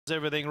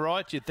everything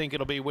right, you'd think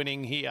it'll be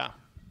winning here.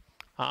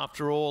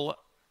 After all,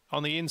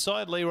 on the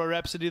inside, Leroy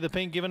Rhapsody, the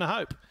pink, given a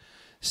hope.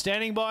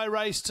 Standing by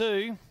race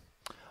 2.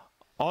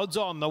 Odds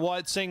on, the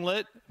white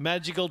singlet,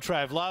 Magical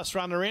Trav. Last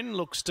runner in,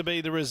 looks to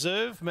be the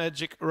reserve,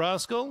 Magic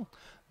Rascal.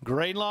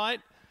 Green light.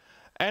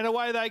 And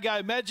away they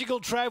go. Magical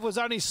Trav was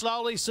only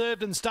slowly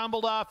served and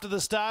stumbled after the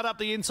start. Up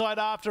the inside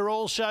after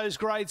all, shows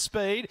great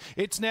speed.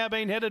 It's now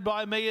been headed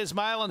by Mia's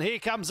Mail, and here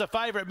comes the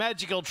favourite,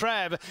 Magical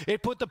Trav.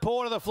 It put the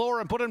paw to the floor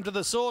and put him to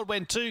the sword,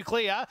 went 2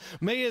 clear.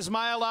 Mia's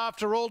Mail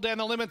after all, down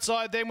the limit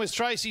side then was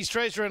Tracy's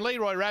Treasure and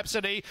Leroy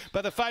Rhapsody,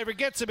 but the favourite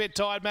gets a bit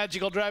tired,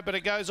 Magical Trav, but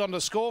it goes on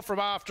to score from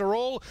after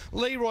all.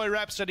 Leroy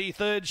Rhapsody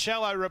third,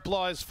 Shallow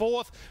replies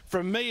fourth.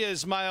 From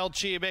Mia's Mail,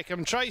 Cheer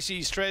Beckham,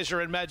 Tracy's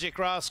Treasure and Magic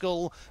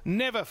Rascal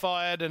never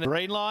fired. And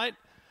green light.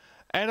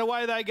 And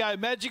away they go.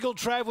 Magical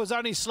Trav was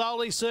only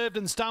slowly served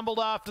and stumbled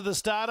after the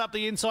start. Up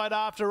the inside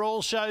after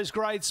all, shows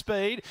great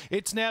speed.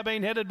 It's now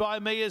been headed by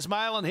Mia's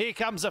Mail, and here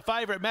comes the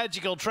favourite,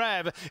 Magical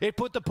Trav. It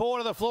put the paw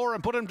to the floor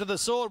and put him to the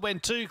sword,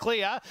 went 2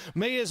 clear.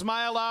 Mia's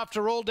Mail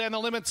after all, down the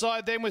limit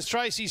side then was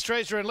Tracy's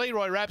Treasure and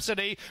Leroy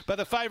Rhapsody, but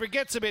the favourite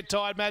gets a bit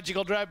tired,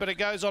 Magical Trav, but it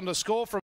goes on to score from